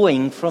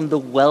 drawing from the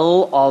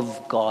well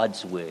of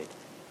God's Word.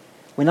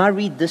 When I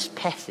read this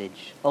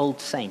passage,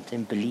 old saint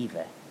and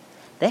believer,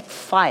 that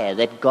fire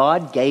that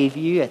God gave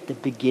you at the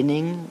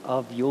beginning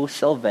of your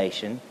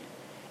salvation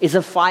is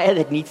a fire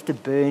that needs to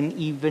burn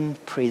even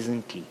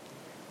presently.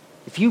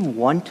 If you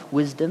want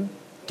wisdom,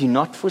 do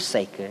not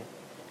forsake her.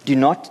 Do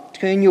not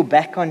turn your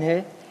back on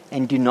her,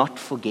 and do not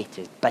forget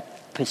her,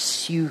 but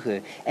pursue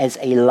her as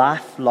a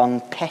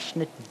lifelong,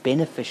 passionate,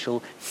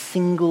 beneficial,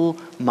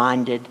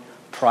 single-minded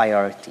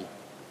priority.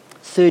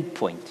 Third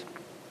point,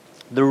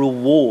 the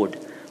reward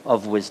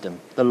of wisdom.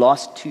 The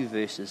last two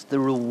verses, the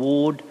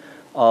reward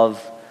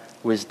of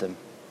wisdom.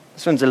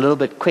 This one's a little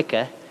bit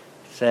quicker.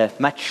 It's a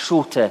much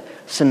shorter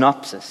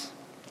synopsis.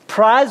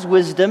 Prize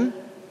wisdom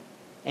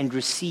and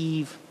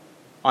receive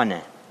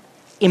honor.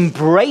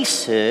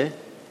 Embrace her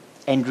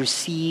and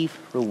receive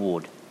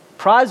reward.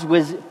 Prize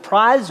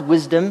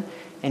wisdom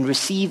and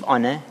receive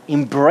honor.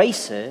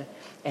 Embrace her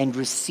and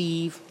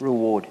receive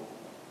reward.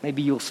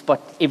 Maybe you'll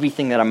spot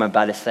everything that I'm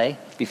about to say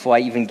before I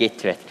even get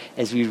to it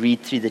as we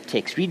read through the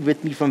text. Read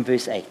with me from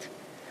verse 8.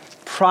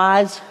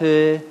 Prize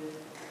her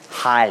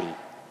highly,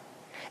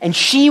 and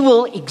she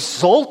will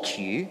exalt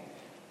you.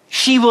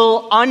 She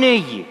will honor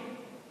you.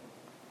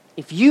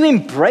 If you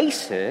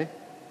embrace her,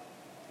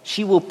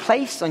 she will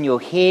place on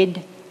your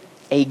head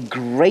a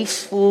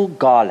graceful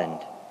garland.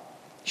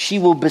 She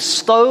will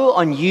bestow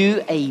on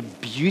you a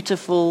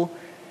beautiful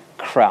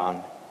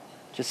crown.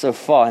 Just so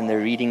far in the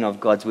reading of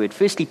God's Word.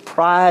 Firstly,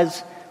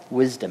 prize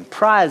wisdom.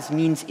 Prize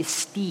means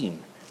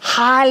esteem.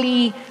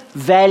 Highly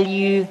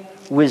value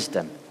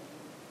wisdom.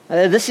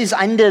 This is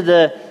under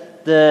the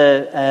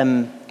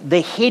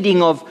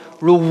heading of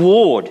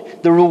reward.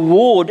 The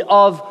reward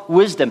of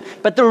wisdom.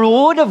 But the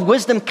reward of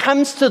wisdom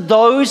comes to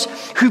those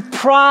who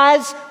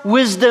prize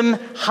wisdom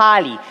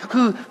highly.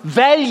 Who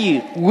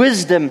value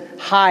wisdom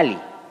highly.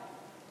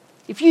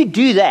 If you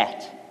do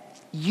that,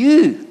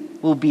 you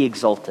will be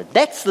exalted.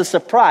 That's the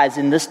surprise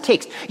in this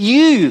text.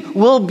 You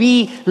will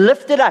be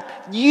lifted up.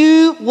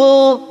 You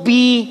will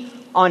be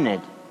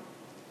honored.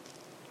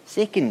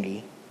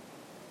 Secondly,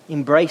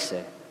 embrace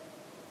her.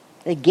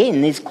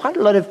 Again, there's quite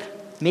a lot of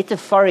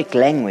metaphoric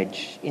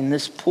language in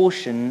this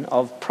portion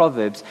of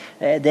Proverbs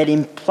that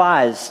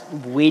implies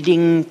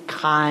wedding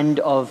kind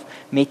of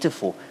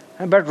metaphor.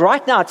 But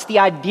right now, it's the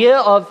idea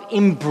of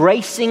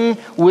embracing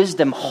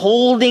wisdom,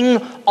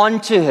 holding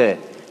onto her,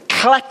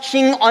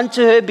 clutching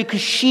onto her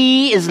because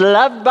she is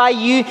loved by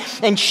you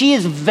and she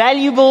is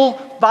valuable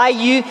by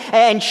you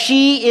and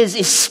she is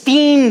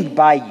esteemed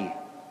by you.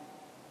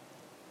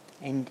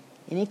 And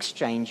in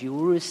exchange, you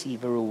will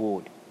receive a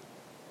reward.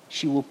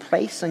 She will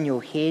place on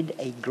your head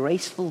a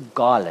graceful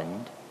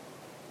garland.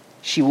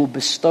 She will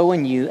bestow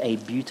on you a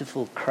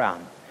beautiful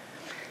crown.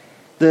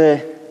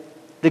 The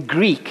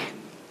Greek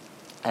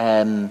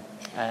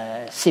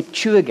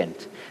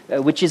Septuagint,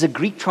 which is a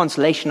Greek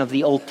translation of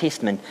the Old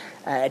Testament,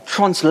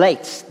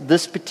 translates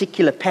this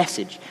particular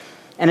passage.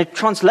 And it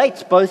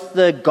translates both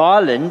the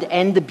garland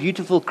and the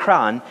beautiful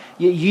crown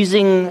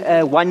using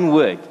one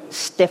word,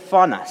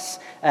 Stephanos.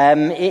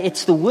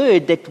 It's the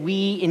word that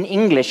we in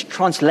English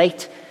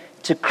translate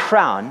to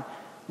crown,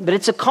 but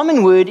it's a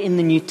common word in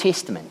the New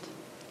Testament.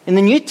 In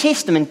the New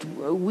Testament,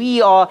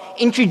 we are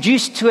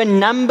introduced to a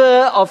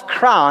number of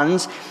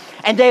crowns,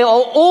 and they are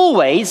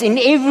always, in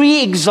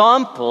every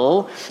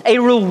example, a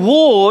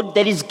reward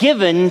that is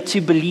given to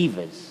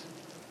believers.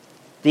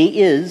 There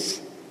is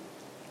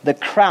the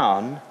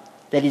crown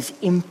that is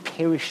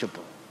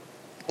imperishable.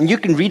 And you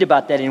can read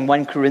about that in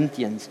 1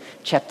 Corinthians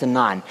chapter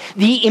 9.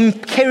 The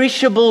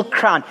imperishable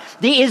crown.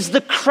 There is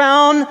the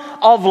crown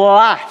of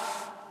life,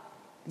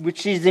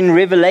 which is in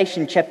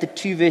Revelation chapter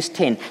 2 verse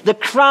 10. The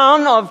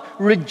crown of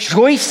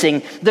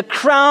rejoicing, the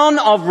crown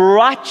of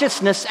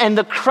righteousness, and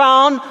the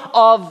crown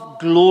of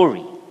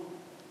glory.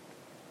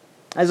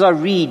 As I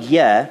read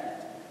here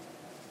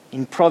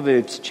in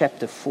Proverbs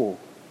chapter 4,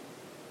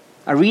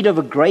 I read of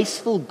a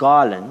graceful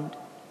garland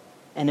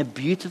and a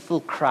beautiful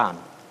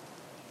crown.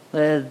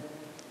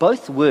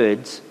 Both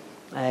words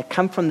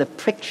come from the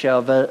picture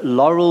of a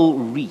laurel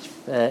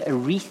wreath, a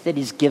wreath that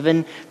is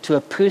given to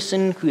a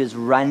person who has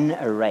run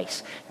a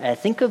race.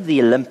 Think of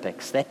the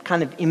Olympics. That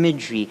kind of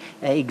imagery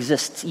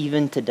exists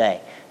even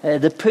today.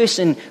 The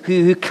person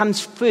who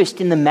comes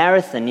first in the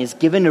marathon is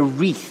given a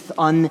wreath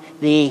on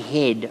their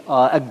head,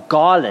 a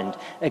garland,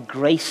 a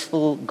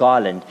graceful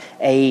garland,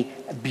 a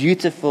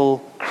beautiful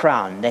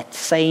crown. That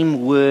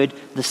same word,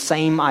 the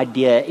same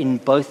idea in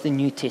both the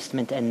New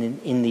Testament and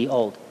in the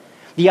Old.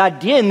 The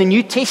idea in the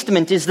New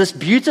Testament is this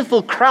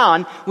beautiful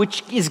crown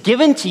which is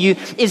given to you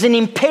is an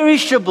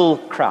imperishable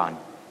crown.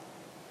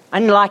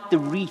 Unlike the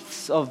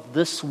wreaths of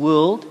this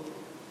world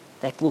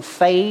that will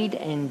fade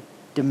and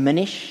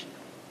diminish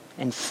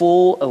and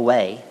fall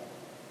away,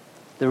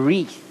 the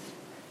wreath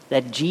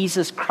that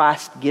Jesus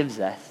Christ gives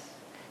us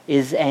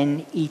is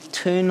an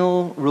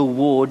eternal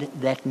reward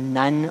that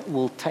none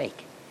will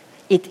take.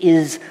 It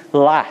is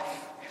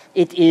life.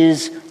 It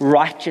is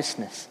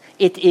righteousness.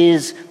 It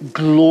is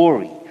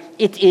glory.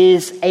 It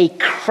is a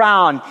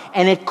crown,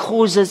 and it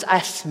causes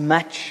us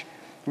much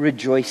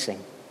rejoicing.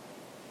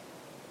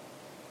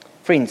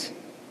 Friends,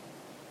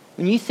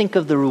 when you think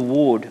of the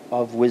reward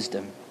of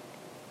wisdom,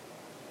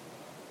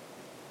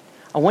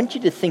 I want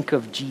you to think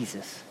of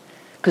Jesus,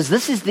 because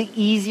this is the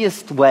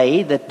easiest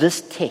way that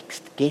this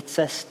text gets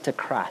us to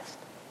Christ.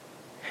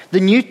 The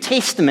New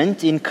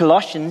Testament in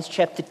Colossians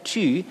chapter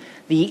 2,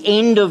 the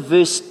end of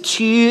verse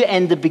 2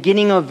 and the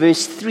beginning of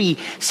verse 3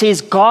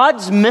 says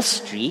God's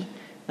mystery,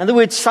 in other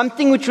words,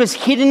 something which was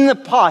hidden in the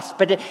past,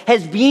 but it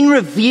has been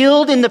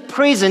revealed in the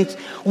present,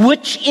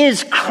 which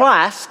is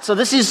Christ. So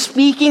this is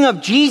speaking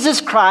of Jesus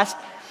Christ.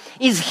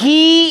 Is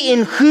He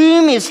in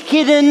whom is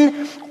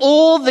hidden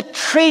all the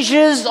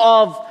treasures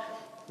of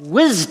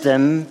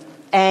wisdom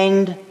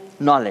and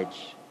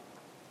knowledge.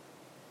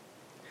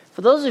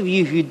 For those of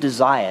you who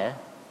desire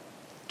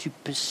to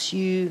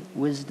pursue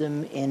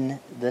wisdom in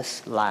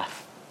this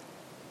life,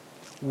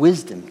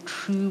 wisdom,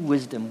 true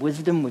wisdom,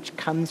 wisdom which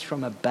comes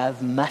from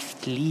above,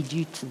 must lead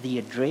you to the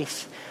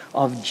address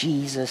of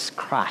Jesus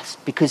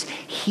Christ, because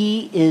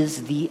He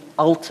is the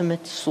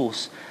ultimate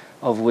source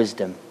of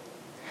wisdom.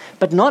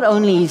 But not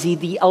only is He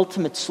the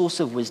ultimate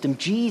source of wisdom,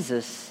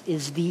 Jesus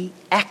is the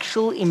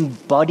actual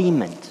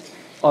embodiment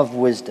of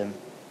wisdom.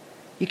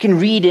 You can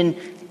read in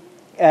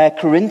 1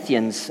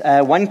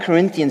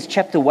 Corinthians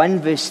chapter 1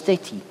 verse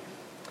 30.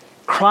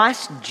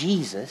 Christ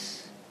Jesus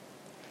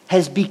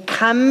has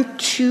become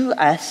to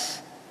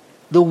us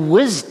the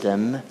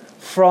wisdom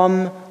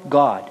from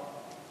God.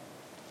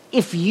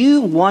 If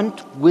you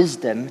want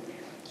wisdom,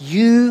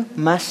 you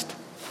must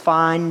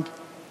find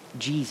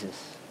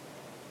Jesus.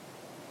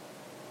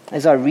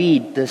 As I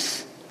read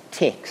this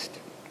text,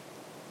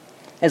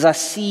 as I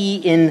see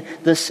in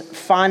this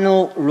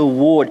final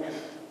reward,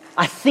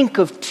 I think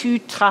of two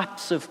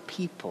types of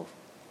people.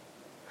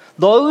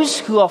 Those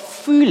who are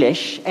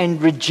foolish and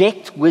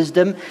reject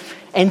wisdom,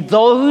 and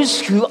those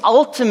who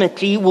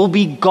ultimately will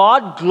be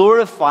God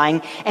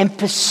glorifying and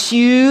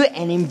pursue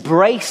and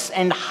embrace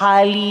and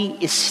highly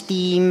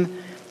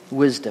esteem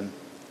wisdom.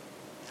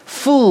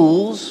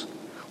 Fools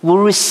will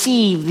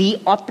receive the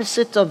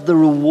opposite of the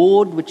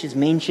reward which is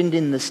mentioned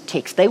in this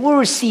text. They will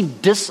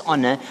receive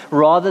dishonor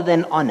rather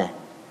than honor.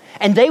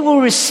 And they will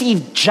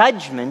receive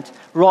judgment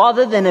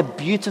rather than a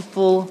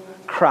beautiful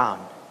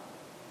crown.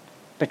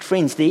 But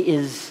friends, there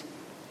is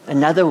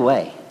another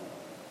way.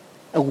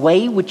 A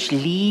way which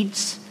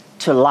leads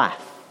to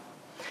life.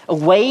 A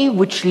way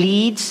which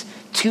leads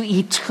to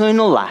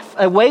eternal life.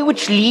 A way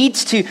which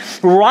leads to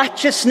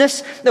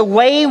righteousness. A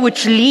way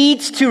which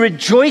leads to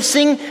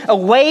rejoicing. A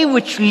way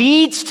which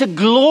leads to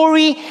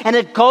glory. And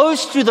it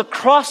goes through the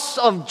cross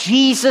of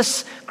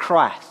Jesus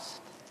Christ.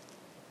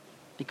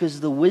 Because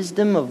the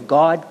wisdom of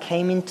God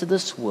came into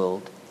this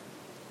world,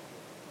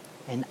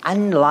 and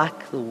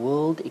unlike the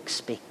world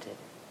expected,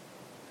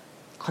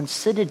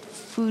 considered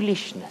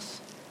foolishness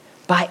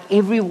by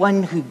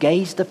everyone who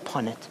gazed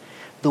upon it,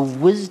 the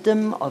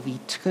wisdom of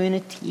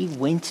eternity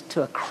went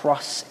to a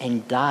cross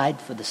and died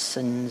for the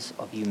sins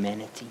of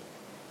humanity.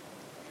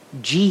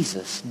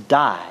 Jesus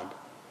died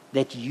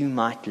that you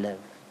might live.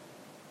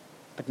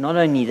 But not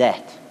only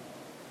that,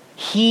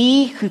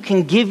 He who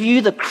can give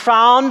you the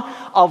crown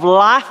of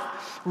life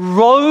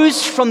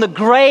rose from the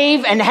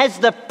grave and has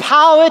the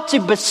power to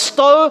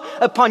bestow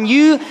upon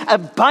you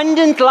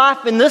abundant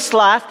life in this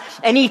life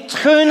and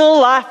eternal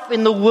life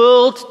in the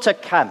world to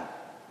come.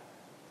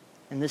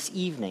 And this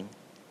evening,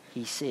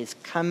 He says,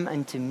 "Come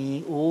unto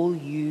me, all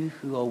you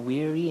who are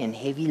weary and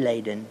heavy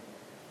laden,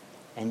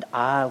 and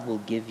I will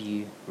give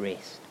you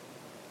rest."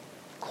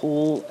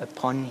 Call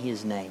upon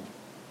His name.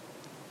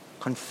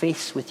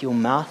 Confess with your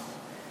mouth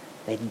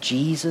that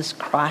Jesus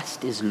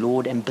Christ is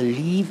Lord, and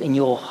believe in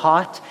your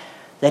heart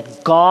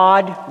that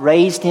God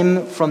raised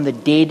Him from the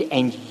dead,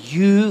 and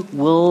you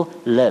will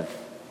live.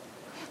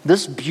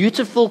 This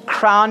beautiful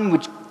crown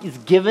which is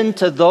given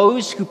to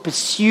those who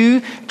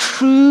pursue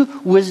true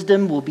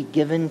wisdom will be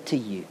given to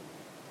you,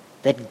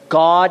 that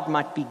God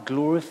might be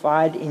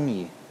glorified in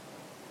you,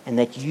 and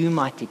that you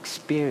might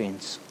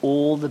experience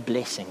all the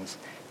blessings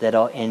that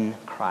are in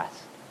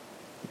Christ.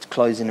 Let's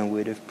close in a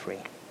word of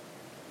prayer.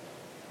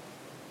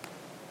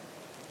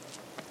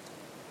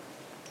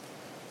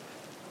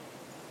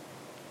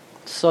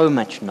 So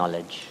much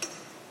knowledge,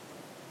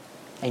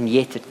 and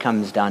yet it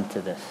comes down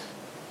to this.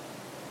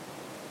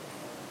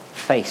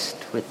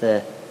 Faced with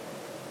a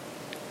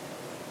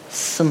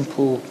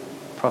simple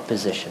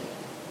proposition: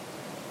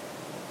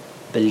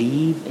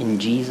 believe in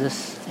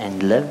Jesus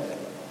and live.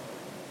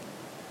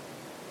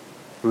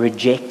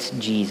 Reject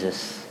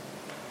Jesus,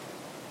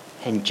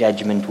 and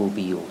judgment will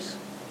be yours.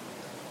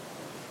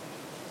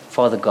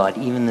 Father God,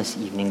 even this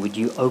evening, would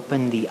you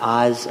open the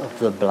eyes of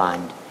the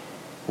blind?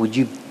 Would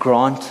you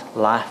grant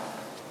life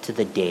to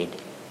the dead?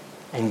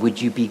 And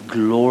would you be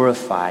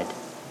glorified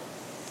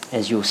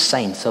as your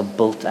saints are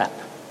built up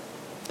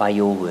by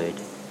your word?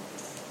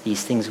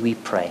 These things we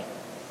pray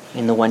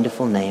in the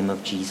wonderful name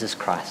of Jesus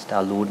Christ,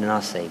 our Lord and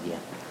our Savior.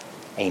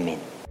 Amen.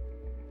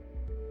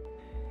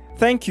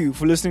 Thank you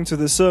for listening to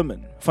this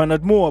sermon. Find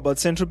out more about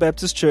Central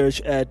Baptist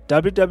Church at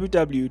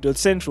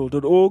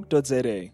www.central.org.za.